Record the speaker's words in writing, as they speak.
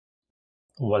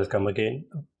Welcome again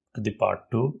to the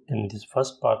part 2. In this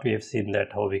first part, we have seen that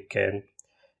how we can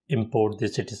import the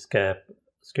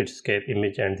cityscape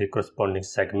image and the corresponding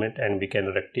segment, and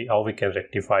how we can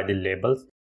rectify the labels.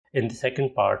 In the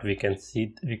second part, we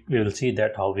will see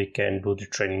that how we can do the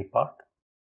training part.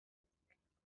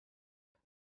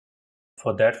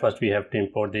 For that, first we have to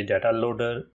import the data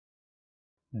loader.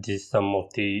 Some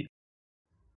of the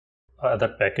other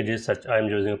packages, such I am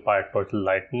using Pytorch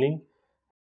Lightning.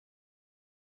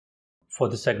 For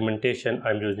the segmentation,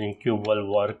 I'm using Cube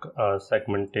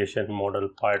segmentation model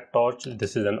Pytorch.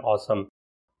 This is an awesome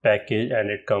package and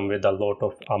it comes with a lot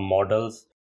of models.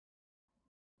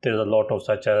 There's a lot of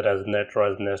such as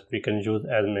ResNet. We can use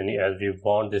as many as we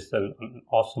want. This is an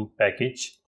awesome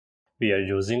package. We are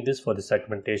using this for the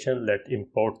segmentation. Let's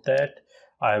import that.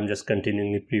 I am just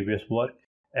continuing the previous work,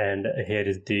 and here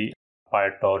is the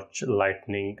Pytorch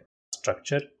Lightning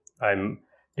structure. I'm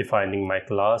defining my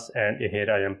class, and here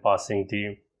I am passing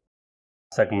the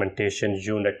segmentation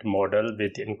unit model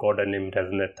with the encoder name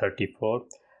ResNet34.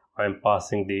 I am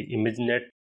passing the ImageNet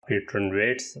return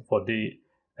rates for the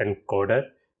encoder,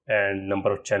 and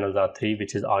number of channels are 3,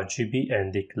 which is RGB,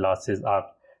 and the classes are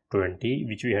 20,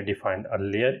 which we had defined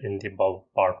earlier in the above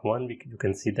part 1. You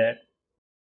can see that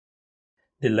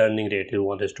the learning rate is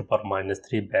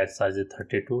 1:3, batch size is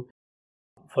 32.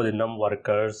 For the num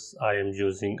workers, I am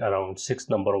using around 6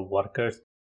 number of workers.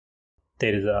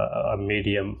 There is a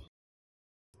medium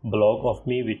blog of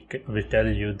me which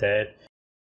tells you that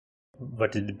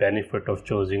what is the benefit of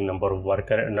choosing number of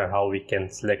worker and how we can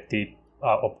select the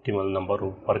optimal number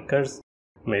of workers.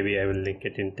 Maybe I will link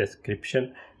it in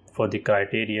description. For the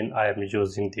criterion, I am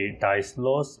using the dice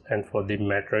loss, and for the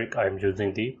metric, I am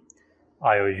using the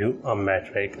IOU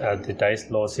metric. The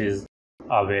dice loss is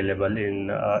available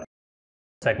in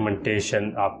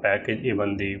segmentation package.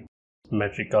 Even the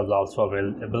metric is also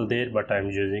available there, but I'm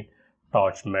using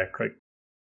torch metric.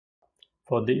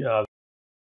 For the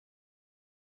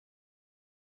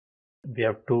we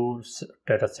have two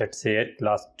data sets here: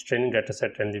 class training data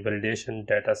set and the validation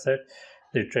data set.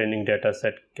 The training data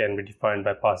set can be defined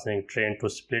by passing train to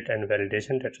split, and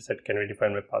validation data set can be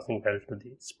defined by passing val to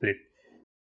the split.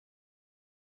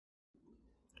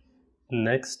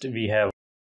 Next, we have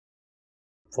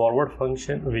forward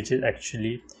function, which is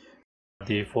actually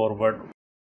the forward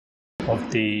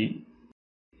of the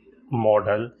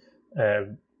model.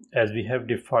 As we have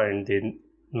defined the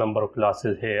number of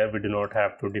classes here, we do not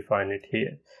have to define it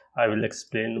here. I will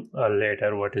explain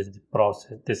later what is the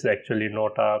process. This is actually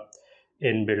not a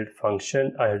inbuilt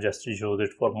function. I have just used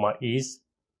it for my ease.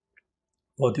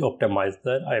 For the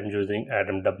optimizer, I am using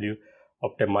AdamW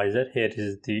optimizer. Here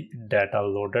is the data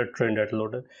loader, train data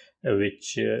loader,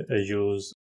 which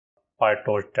use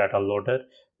Pytorch data loader,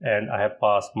 and I have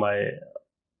passed my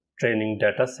training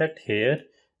data set here,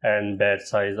 and batch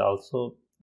size also,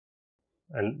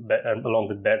 and along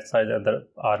with batch size other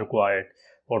are required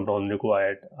or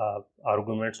non-required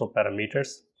arguments or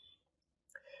parameters.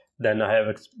 Then I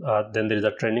have then there is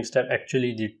a training step.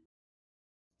 Actually,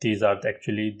 these are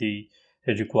actually the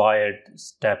required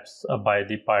steps by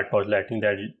the Pytorch Lightning,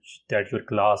 that your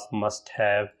class must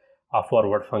have a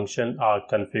forward function, a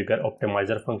configure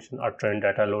optimizer function, a train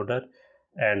data loader,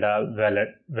 and a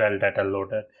val data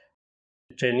loader.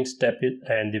 The training step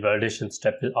and the validation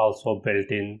step is also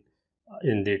built in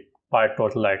the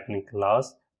Pytorch Lightning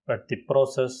class, but the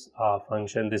process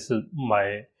function, this is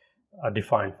my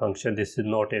defined function. This is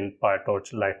not in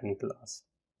Pytorch Lightning class.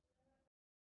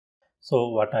 So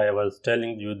what I was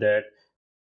telling you, that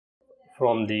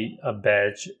from the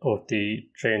batch of the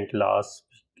train class,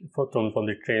 from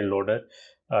the train loader,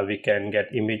 we can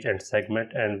get image and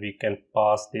segment, and we can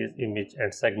pass this image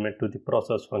and segment to the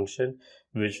process function,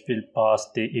 which will pass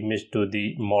the image to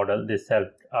the model. This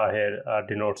here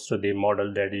denotes to the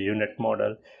model, that is unit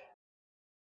model,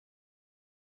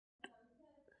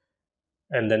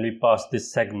 and then we pass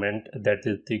this segment, that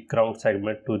is the ground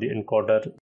segment, to the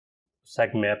encoder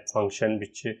segmap function,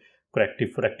 which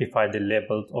rectify the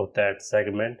labels of that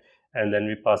segment, and then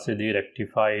we pass the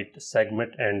rectified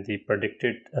segment and the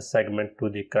predicted segment to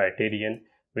the criterion,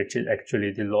 which is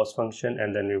actually the loss function,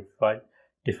 and then we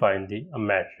define the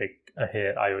metric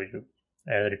here IOU,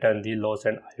 and return the loss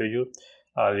and IOU,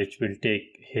 which will take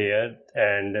here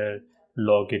and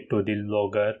log it to the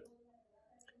logger,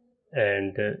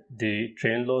 and the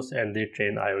train loss and the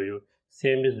train IOU.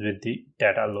 Same is with the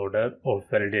data loader of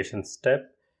validation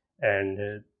step,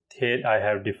 and here I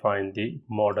have defined the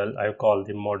model. I call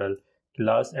the model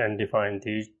class and define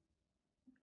the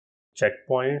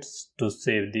checkpoints to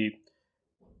save the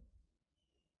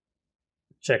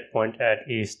checkpoint at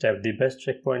each step, the best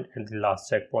checkpoint and the last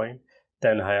checkpoint.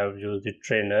 Then I have used the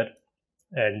trainer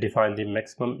and defined the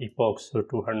maximum epochs to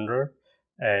 200,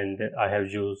 and I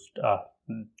have used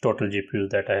total GPUs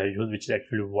that I have used, which is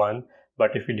actually 1,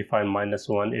 but if we define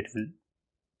 -1 it will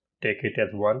take it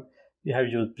as 1. We have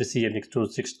used precision to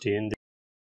 16,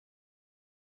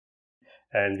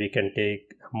 and we can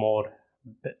take more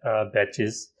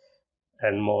batches,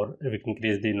 and more we can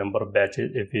increase the number of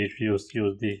batches if we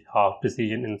use the half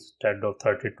precision instead of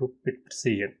 32-bit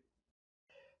precision.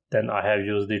 Then I have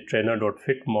used the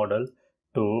trainer.fit model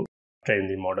to train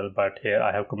the model, but here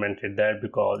I have commented that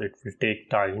because it will take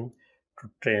time to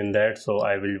train that, so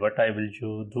what I will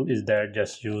do is that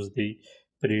just use the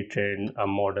pre-trained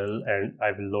model, and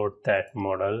I will load that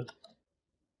model.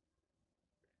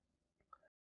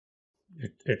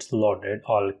 It's loaded,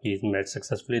 all keys match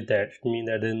successfully. That means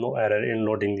that there is no error in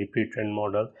loading the pre-trained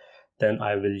model. Then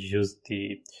I will use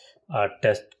the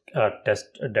test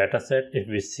dataset. If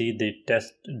we see the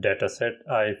test dataset,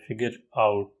 I figure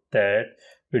out that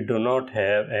we do not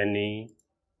have any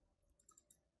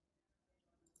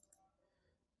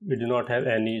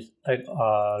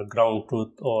ground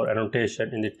truth or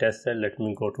annotation in the test set. Let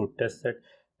me go to test set,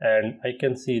 and I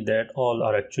can see that all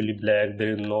are actually black.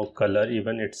 There is no color,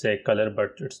 even it's a color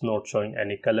but it's not showing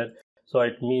any color, so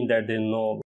it means that there is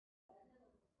no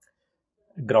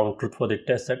ground truth for the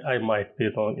test set. I might be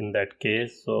wrong in that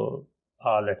case, so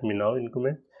let me know in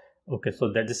comment. Okay,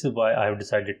 so this is why I have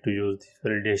decided to use the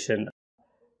validation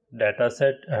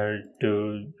dataset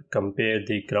to compare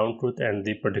the ground truth and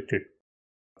the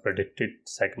predicted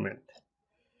segment.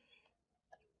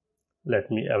 Let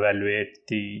me evaluate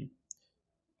the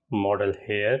model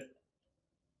here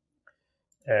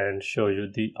and show you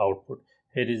the output.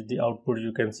 Here is the output.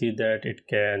 You can see that it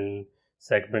can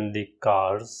segment the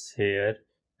cars here,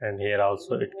 and here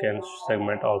also it can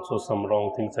segment also some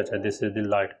wrong things, such as this is the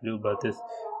light blue but this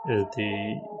is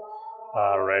the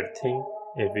red thing.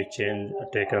 If we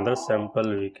take another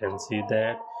sample, we can see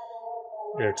that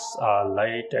it's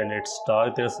light and it's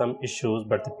dark. There are some issues,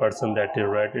 but the person that is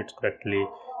red, it's correctly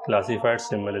classified.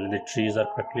 Similarly, the trees are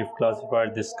correctly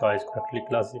classified, the sky is correctly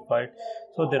classified.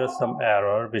 So there are some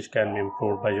error which can be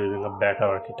improved by using a better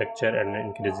architecture and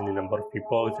increasing the number of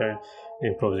epochs and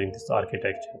improving this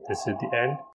architecture. This is the end.